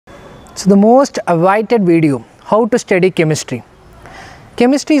So the most awaited video, how to study chemistry.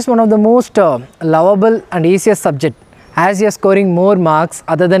 Chemistry is one of the most lovable and easiest subject as you are scoring more marks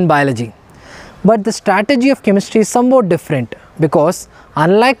other than biology. But the strategy of chemistry is somewhat different because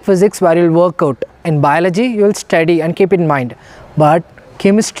unlike physics where you will work out, in biology you will study and keep in mind. But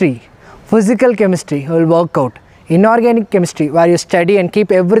chemistry, physical chemistry you will work out. Inorganic chemistry where you study and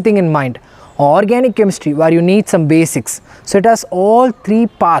keep everything in mind. Organic chemistry where you need some basics. So it has all three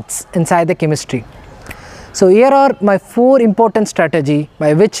parts inside the chemistry. So here are my 4 important strategy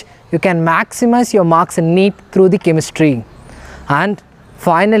by which you can maximize your marks in NEET through the chemistry. And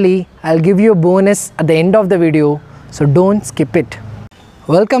finally, I'll give you a bonus at the end of the video, so don't skip it.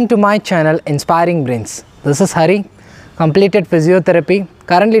 Welcome to my channel Inspiring Brains. This is Hari, completed physiotherapy,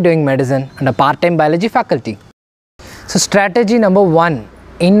 currently doing medicine and a part-time biology faculty. So strategy number 1,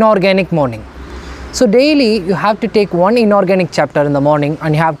 Inorganic Morning. So daily you have to take one inorganic chapter in the morning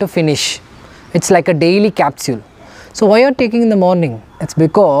and you have to finish. It's like a daily capsule. So why you're taking in the morning? It's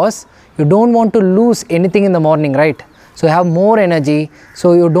because you don't want to lose anything in the morning, right? So you have more energy,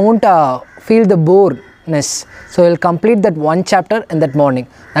 so you don't feel the boredness. So you'll complete that one chapter in that morning.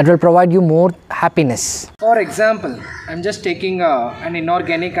 That will provide you more happiness. For example, I'm just taking an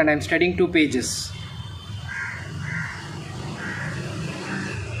inorganic and I'm studying 2 pages.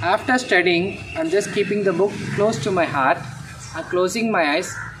 After studying, I'm just keeping the book close to my heart and closing my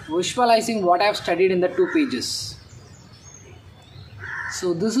eyes, visualizing what I've studied in the 2 pages.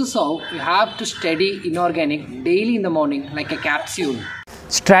 So this is how you have to study inorganic daily in the morning like a capsule.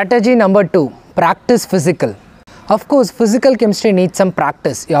 Strategy number 2, practice physical. Of course, physical chemistry needs some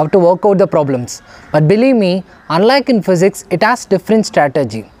practice. You have to work out the problems. But believe me, unlike in physics, it has different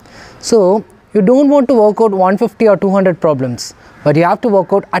strategy. So you don't want to work out 150 or 200 problems, but you have to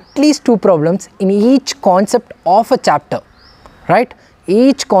work out at least 2 problems in each concept of a chapter, right?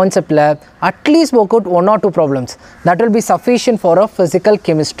 Each concept lab, at least work out 1 or 2 problems. That will be sufficient for a physical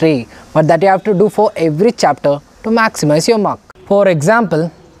chemistry, but that you have to do for every chapter to maximize your mark. For example,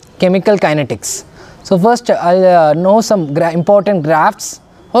 chemical kinetics. So first I'll know some important graphs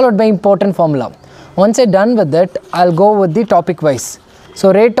followed by important formula. Once I'm done with it, I'll go with the topic wise.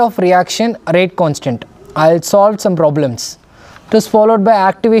 So rate of reaction, rate constant. I'll solve some problems. It is followed by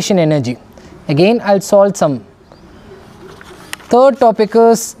activation energy. Again, I'll solve some. Third topic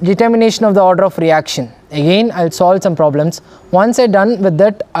is determination of the order of reaction. Again, I'll solve some problems. Once I'm done with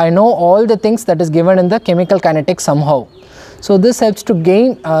that, I know all the things that is given in the chemical kinetics somehow. So this helps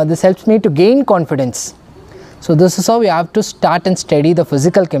me to gain confidence. So this is how we have to start and study the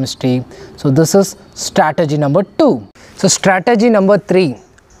physical chemistry. So this is strategy number 2. So strategy number 3,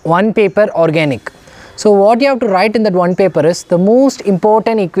 one paper organic. So what you have to write in that one paper is the most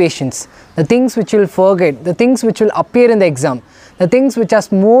important equations, the things which you will forget, the things which will appear in the exam, the things which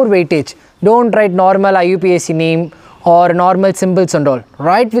has more weightage. Don't write normal IUPAC name or normal symbols and all.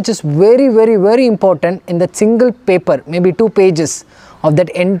 Write which is very important in that single paper, maybe 2 pages of that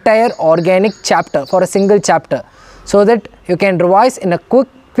entire organic chapter for a single chapter, so that you can revise in a quick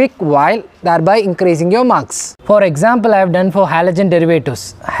while, thereby increasing your marks. For example, I have done for halogen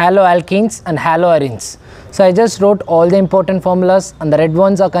derivatives, haloalkenes and haloarenes. So I just wrote all the important formulas, and the red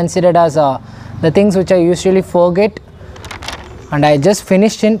ones are considered as the things which I usually forget, and I just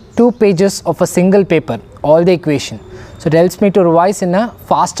finished in 2 pages of a single paper, all the equation. So it helps me to revise in a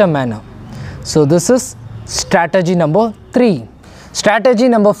faster manner. So this is strategy number 3. Strategy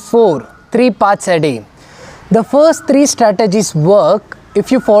number 4, 3 parts a day. The first 3 strategies work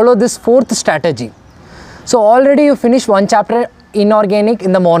if you follow this 4th strategy. So already you finish 1 chapter inorganic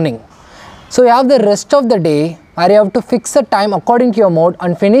in the morning. So you have the rest of the day where you have to fix a time according to your mode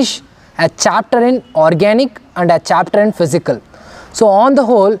and finish a chapter in organic and a chapter in physical. So on the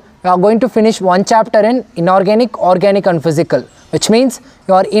whole, you are going to finish 1 chapter in inorganic, organic and physical, which means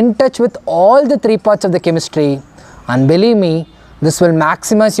you are in touch with all the 3 parts of the chemistry, and believe me, this will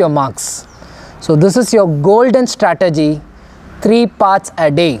maximize your marks. So this is your golden strategy, 3 parts a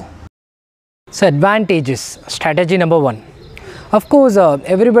day. So advantages, strategy number 1. Of course,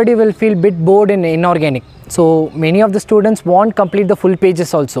 everybody will feel bit bored in inorganic. So many of the students won't complete the full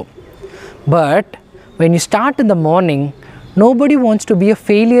pages also. But when you start in the morning, nobody wants to be a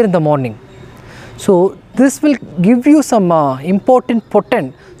failure in the morning. So this will give you some important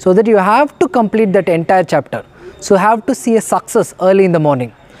potent, so that you have to complete that entire chapter. So you have to see a success early in the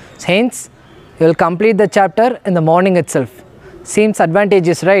morning. Hence, you will complete the chapter in the morning itself. Seems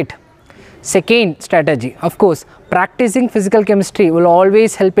advantageous, right? Second strategy, of course, practicing physical chemistry will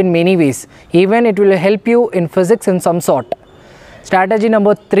always help in many ways. Even it will help you in physics in some sort. Strategy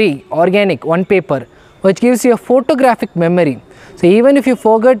number 3, organic, 1 paper. which gives you a photographic memory. So even if you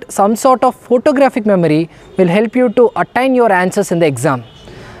forget, some sort of photographic memory will help you to attain your answers in the exam.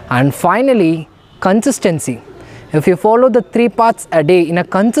 And finally, consistency. If you follow the 3 parts a day in a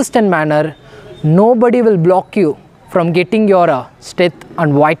consistent manner, nobody will block you from getting your steth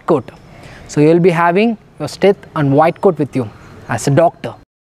and white coat. So you will be having your steth and white coat with you as a doctor.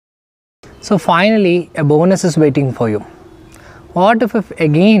 So finally, a bonus is waiting for you. What if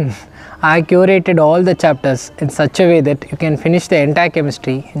again I curated all the chapters in such a way that you can finish the entire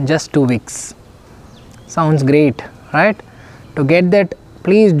chemistry in just 2 weeks? Sounds great, right? To get that,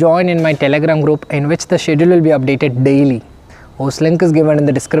 please join in my Telegram group in which the schedule will be updated daily. Whose link is given in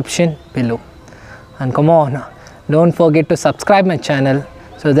the description below. And come on, don't forget to subscribe my channel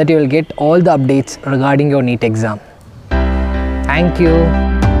so that you will get all the updates regarding your NEET exam. Thank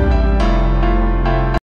you.